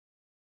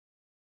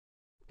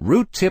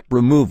Root tip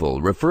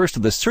removal refers to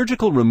the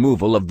surgical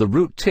removal of the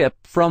root tip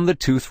from the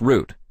tooth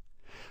root.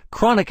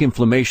 Chronic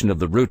inflammation of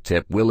the root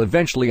tip will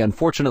eventually,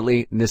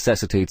 unfortunately,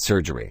 necessitate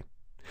surgery.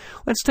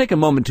 Let's take a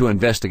moment to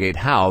investigate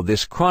how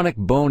this chronic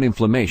bone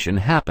inflammation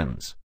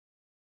happens.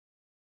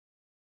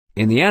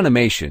 In the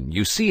animation,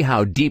 you see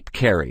how deep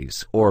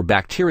caries, or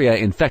bacteria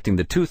infecting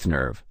the tooth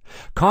nerve,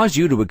 cause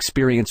you to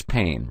experience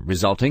pain,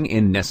 resulting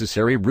in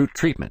necessary root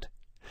treatment.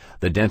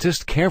 The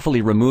dentist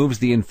carefully removes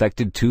the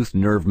infected tooth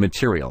nerve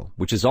material,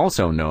 which is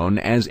also known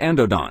as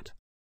endodont,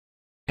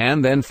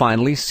 and then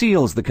finally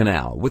seals the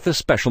canal with a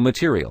special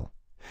material.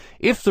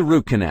 If the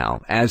root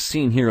canal, as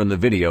seen here in the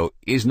video,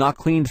 is not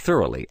cleaned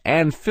thoroughly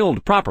and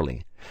filled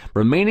properly,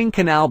 remaining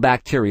canal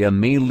bacteria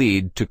may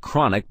lead to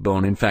chronic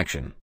bone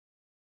infection.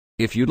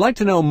 If you'd like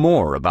to know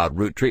more about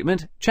root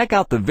treatment, check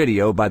out the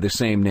video by the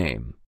same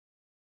name.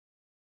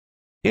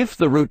 If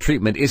the root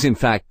treatment is in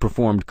fact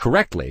performed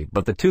correctly,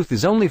 but the tooth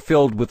is only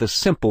filled with a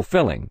simple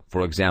filling,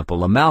 for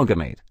example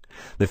amalgamate,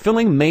 the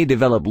filling may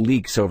develop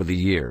leaks over the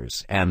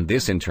years, and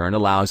this in turn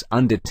allows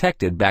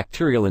undetected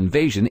bacterial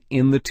invasion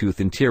in the tooth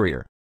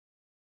interior.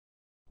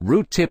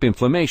 Root tip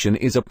inflammation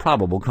is a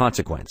probable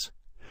consequence.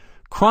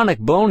 Chronic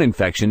bone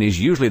infection is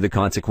usually the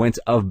consequence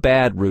of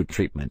bad root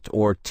treatment,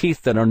 or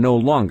teeth that are no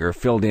longer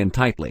filled in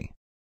tightly.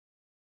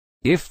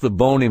 If the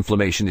bone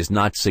inflammation is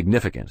not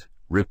significant,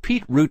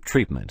 repeat root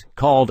treatment,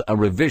 called a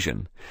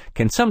revision,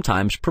 can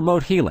sometimes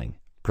promote healing,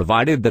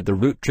 provided that the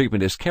root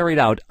treatment is carried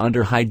out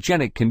under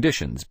hygienic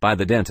conditions by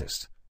the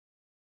dentist.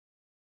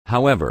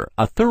 However,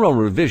 a thorough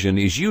revision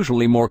is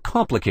usually more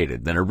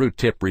complicated than a root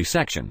tip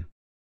resection.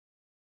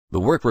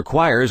 The work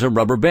requires a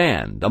rubber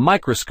band, a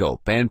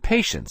microscope, and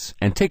patience,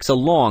 and takes a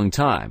long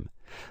time.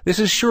 This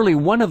is surely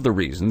one of the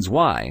reasons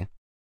why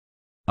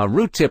a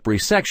root tip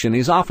resection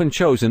is often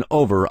chosen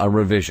over a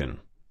revision.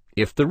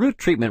 If the root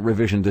treatment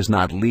revision does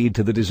not lead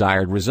to the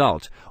desired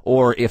result,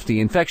 or if the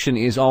infection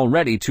is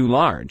already too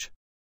large,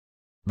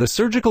 the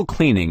surgical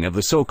cleaning of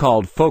the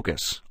so-called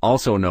focus,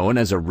 also known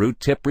as a root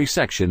tip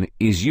resection,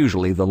 is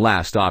usually the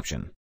last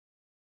option.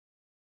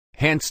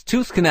 Hence,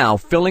 tooth canal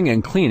filling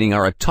and cleaning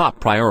are a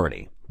top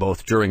priority,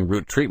 both during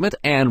root treatment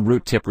and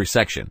root tip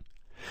resection.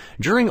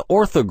 During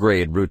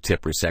orthograde root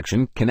tip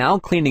resection, canal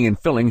cleaning and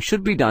filling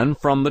should be done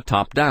from the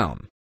top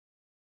down.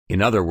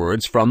 In other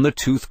words, from the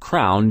tooth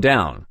crown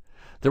down.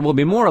 There will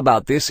be more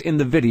about this in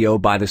the video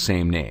by the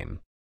same name.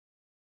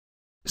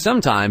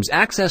 Sometimes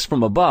access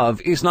from above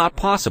is not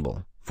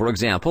possible, for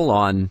example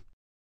on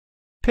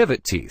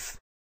pivot teeth,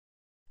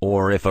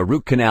 or if a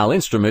root canal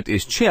instrument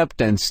is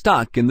chipped and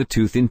stuck in the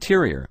tooth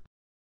interior.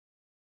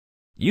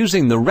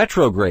 Using the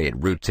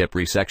retrograde root tip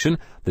resection,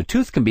 the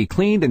tooth can be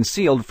cleaned and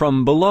sealed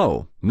from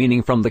below,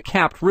 meaning from the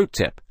capped root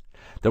tip.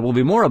 There will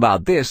be more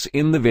about this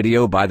in the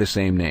video by the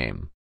same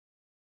name.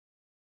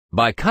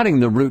 By cutting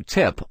the root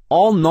tip,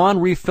 all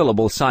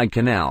non-refillable side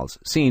canals,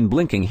 seen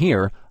blinking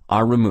here,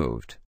 are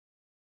removed.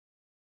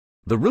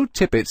 The root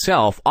tip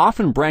itself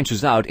often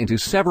branches out into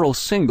several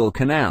single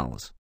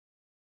canals,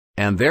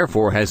 and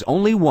therefore has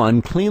only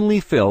one cleanly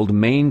filled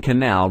main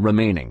canal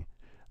remaining.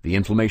 The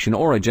inflammation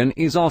origin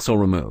is also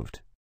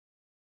removed.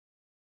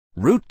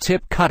 Root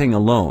tip cutting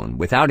alone,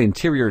 without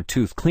interior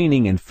tooth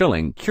cleaning and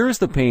filling, cures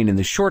the pain in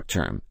the short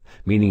term,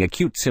 meaning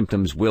acute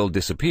symptoms will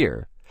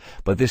disappear.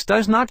 But this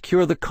does not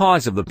cure the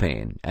cause of the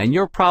pain, and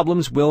your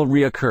problems will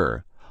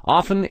reoccur,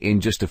 often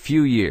in just a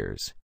few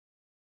years.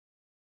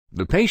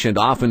 The patient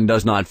often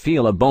does not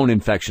feel a bone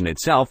infection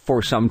itself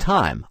for some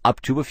time, up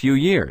to a few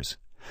years.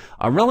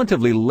 A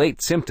relatively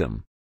late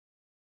symptom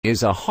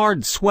is a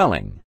hard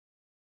swelling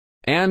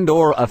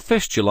and/or a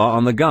fistula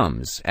on the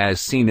gums, as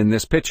seen in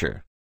this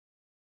picture.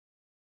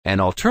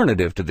 An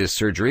alternative to this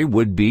surgery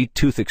would be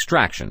tooth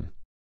extraction.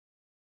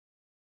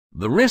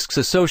 The risks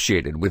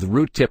associated with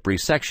root tip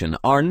resection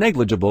are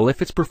negligible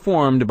if it's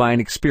performed by an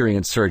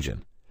experienced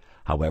surgeon.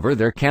 However,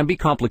 there can be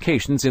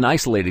complications in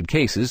isolated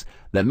cases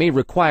that may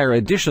require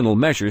additional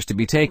measures to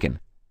be taken.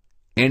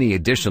 Any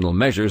additional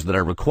measures that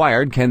are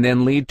required can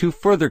then lead to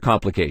further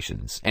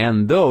complications,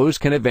 and those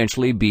can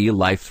eventually be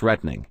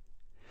life-threatening.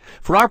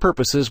 For our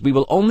purposes, we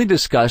will only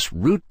discuss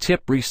root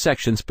tip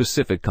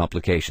resection-specific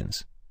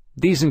complications.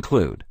 These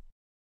include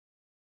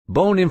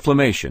bone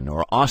inflammation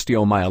or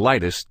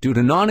osteomyelitis due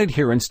to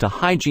non-adherence to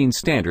hygiene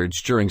standards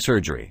during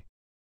surgery,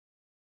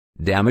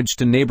 damage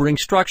to neighboring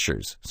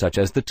structures such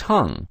as the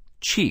tongue,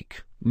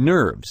 cheek,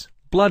 nerves,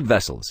 blood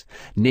vessels,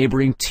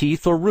 neighboring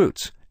teeth or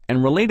roots,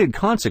 and related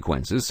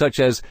consequences such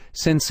as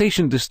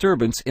sensation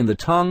disturbance in the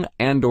tongue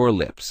and/or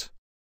lips.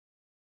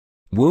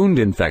 Wound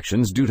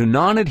infections due to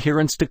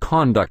non-adherence to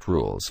conduct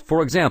rules,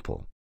 for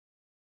example,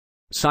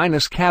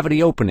 sinus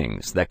cavity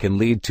openings that can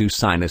lead to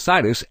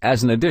sinusitis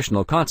as an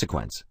additional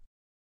consequence,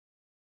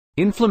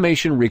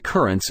 inflammation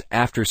recurrence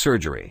after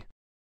surgery,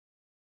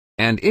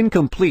 and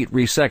incomplete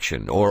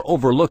resection or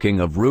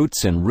overlooking of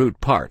roots and root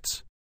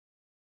parts.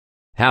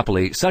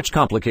 Happily, such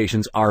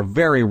complications are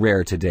very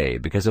rare today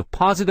because of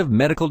positive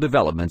medical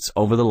developments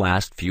over the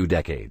last few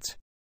decades.